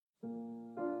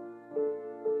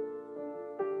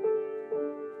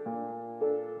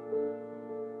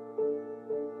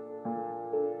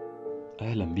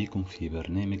أهلا بيكم في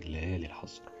برنامج ليالي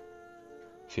الحظر.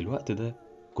 في الوقت ده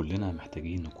كلنا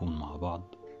محتاجين نكون مع بعض،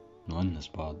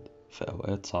 نونس بعض في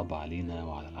أوقات صعبة علينا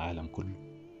وعلى العالم كله،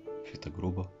 في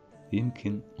تجربة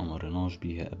يمكن ما مرناش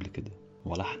بيها قبل كده،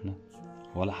 ولا احنا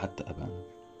ولا حتى أبانا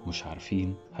مش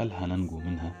عارفين هل هننجو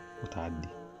منها وتعدي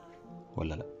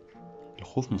ولا لأ.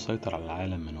 الخوف مسيطر على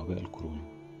العالم من وباء الكورونا.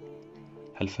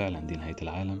 هل فعلا دي نهاية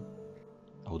العالم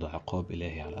أو ده عقاب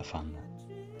إلهي على أفعالنا؟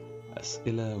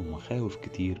 أسئلة ومخاوف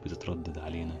كتير بتتردد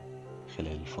علينا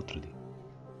خلال الفترة دي.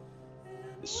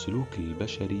 السلوك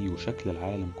البشري وشكل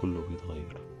العالم كله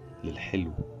بيتغير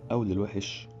للحلو أو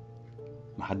للوحش،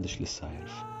 محدش لسه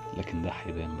عارف، لكن ده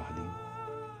هيبان بعدين.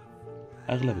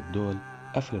 أغلب الدول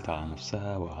قفلت على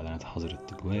نفسها وأعلنت حظر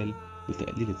التجوال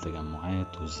لتقليل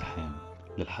التجمعات والزحام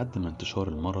لحد ما انتشار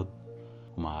المرض.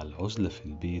 ومع العزلة في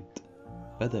البيت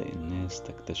بدأ الناس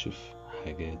تكتشف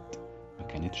حاجات ما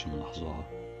كانتش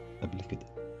ملاحظاها قبل كده.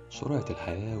 سرعة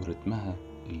الحياة ورتمها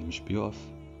اللي مش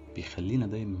بيقف بيخلينا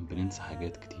دايما بننسى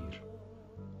حاجات كتير،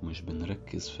 ومش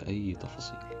بنركز في أي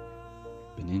تفاصيل،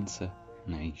 بننسى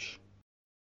نعيش.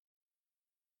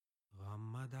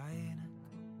 غمض عينك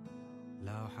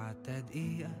لو حتى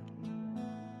دقيقة،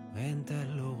 انت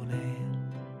الأغنية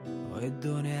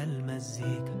والدنيا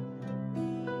المزيكا،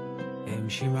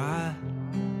 امشي معاه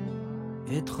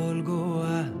ادخل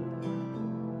جواه،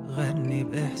 غني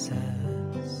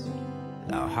بإحساس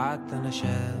لو حتى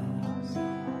نشاز.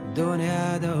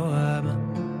 الدنيا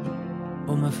دوامة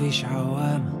ومفيش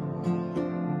عوامة،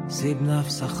 سيب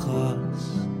نفسك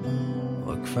خالص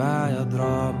وكفاية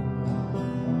دراما.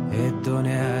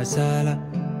 الدنيا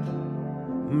سهلة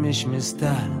مش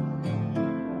مستاهلة،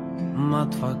 ما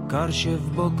تفكرش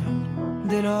في بكرة،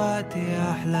 دلوقتي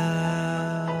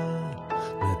أحلى.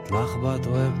 بتلخبط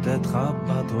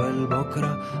وبتتخبط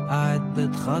والبكرة قاعد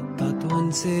بتخطط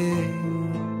ونسيت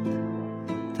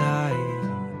تعيش.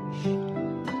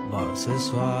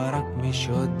 باصص وراك مش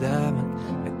قدامك،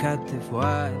 مكتف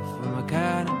واقف في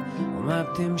مكانك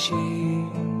وما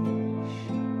بتمشيش.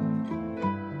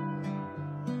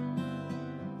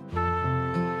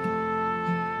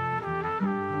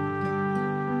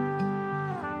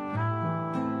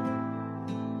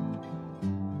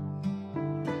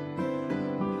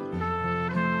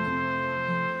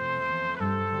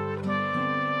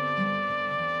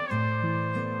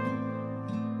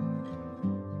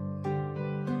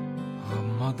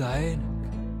 غمض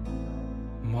عينك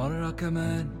مرة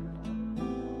كمان،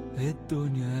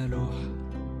 الدنيا لوحة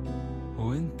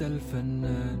وانت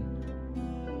الفنان.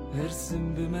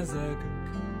 ارسم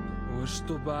بمزاجك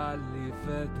واشطب على اللي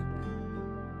فاتك،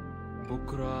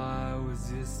 بكرة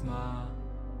عاوز يسمع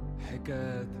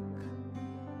حكاياتك.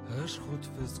 اشخط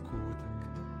في سكوتك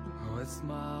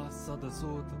واسمع صدى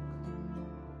صوتك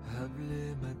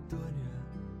قبل ما الدنيا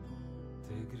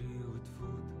تجري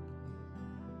وتفوتك.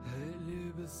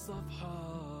 اقلب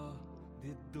الصفحة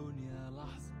دي، الدنيا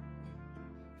لحظة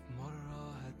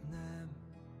مرة هتنام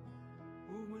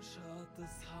ومش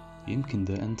هتصحى. يمكن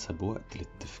ده أنسب وقت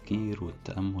للتفكير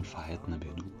والتأمل في حياتنا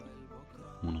بهدوء،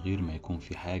 من غير ما يكون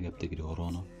في حاجة بتجري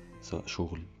ورانا، سواء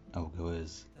شغل أو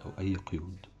جواز أو أي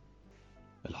قيود.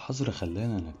 الحظر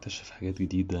خلانا نكتشف حاجات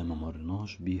جديدة ما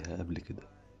مرناش بيها قبل كده.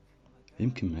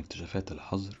 يمكن من اكتشافات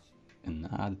الحظر إن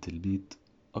قعدة البيت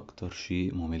أكتر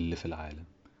شيء ممل في العالم،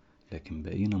 لكن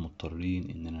بقينا مضطرين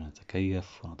إننا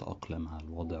نتكيف ونتأقلم على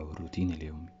الوضع والروتين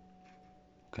اليومي.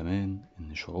 وكمان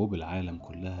إن شعوب العالم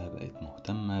كلها بقت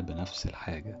مهتمة بنفس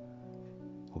الحاجة،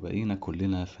 وبقينا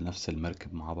كلنا في نفس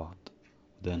المركب مع بعض،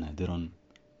 وده نادرا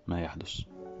ما يحدث.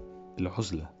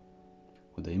 العزلة،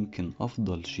 وده يمكن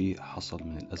أفضل شيء حصل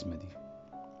من الأزمة دي.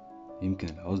 يمكن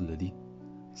العزلة دي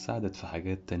ساعدت في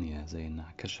حاجات تانية زي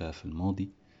النعكشة في الماضي،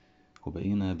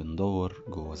 وبقينا بندور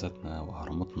جوا ذاتنا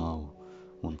وأهراماتنا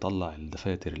ونطلع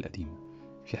الدفاتر القديمة.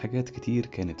 في حاجات كتير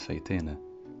كانت فايتانا،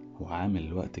 وعامل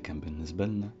الوقت كان بالنسبة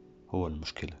لنا هو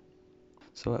المشكلة،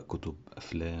 سواء كتب،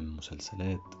 أفلام،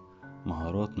 مسلسلات،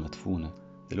 مهارات مدفونة.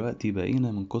 دلوقتي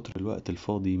بقينا من كتر الوقت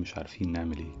الفاضي مش عارفين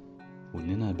نعمل ايه،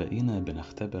 وإننا بقينا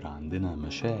بنختبر عندنا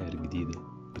مشاعر جديدة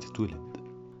بتتولد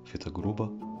في تجربة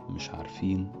مش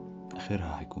عارفين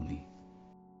آخرها هيكون ايه.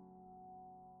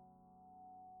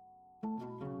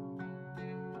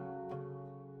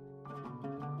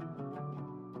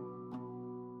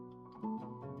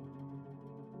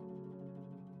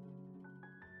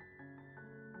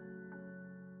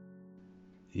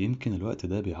 يمكن الوقت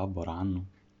ده بيعبر عنه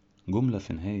جملة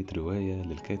في نهاية رواية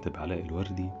للكاتب علاء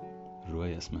الوردي،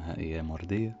 الرواية اسمها أيام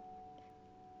وردية.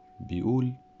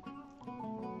 بيقول: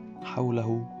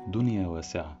 حوله دنيا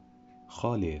واسعة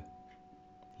خالية،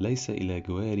 ليس إلى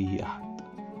جواره أحد.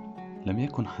 لم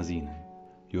يكن حزينا،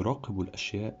 يراقب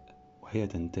الأشياء وهي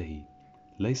تنتهي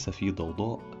ليس في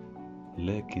ضوضاء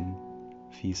لكن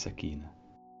في سكينة.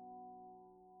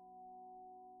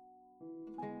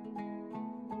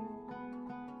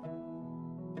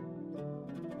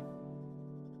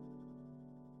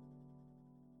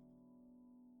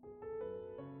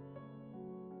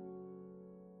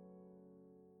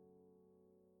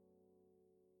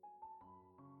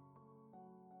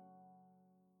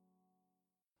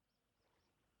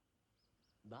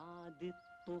 بعد الطوفان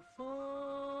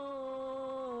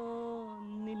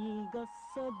نلقى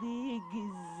الصديق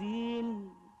الزين،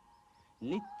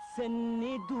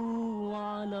 نتسندوا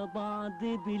على بعض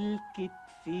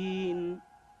بالكتفين.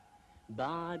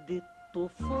 بعد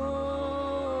الطوفان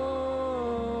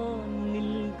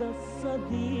نلقى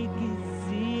الصديق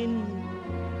الزين،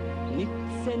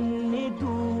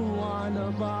 نتسندوا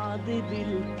على بعض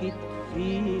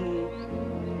بالكتفين.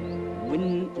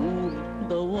 ونقول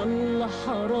ده والله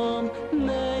حرام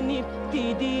ما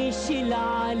نبتديش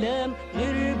العالم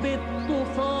غير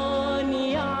بالطوفان،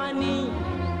 يعني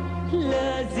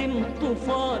لازم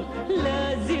طوفان،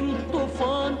 لازم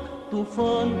طوفان،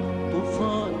 طوفان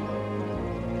طوفان.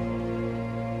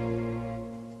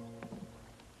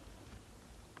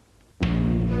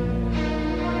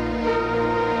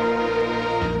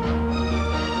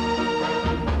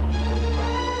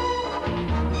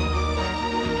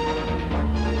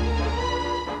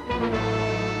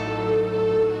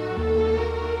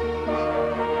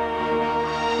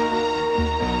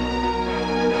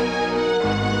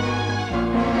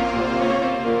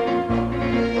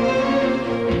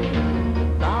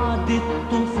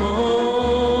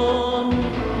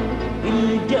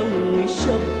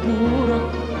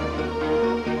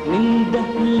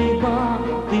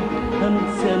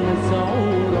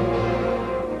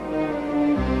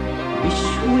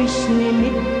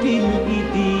 نمد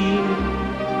الايدين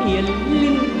ياللي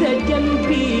انت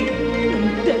جنبي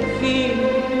انت فين،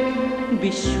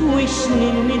 بشوش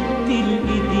نمد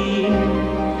الايدين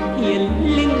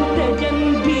ياللي انت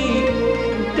جنبي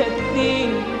انت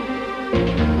فين.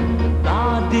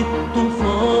 بعد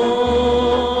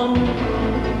الطوفان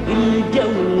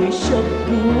الجو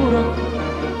شبورة،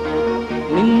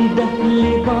 ننده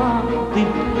لبعض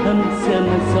بهمسة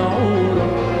مسعورة،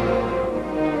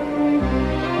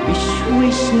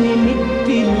 بشوش نمد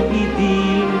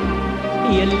الايدين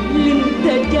ياللي انت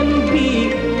جنبي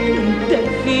انت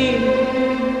فين،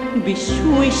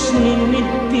 بشوش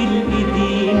نمد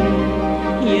الايدين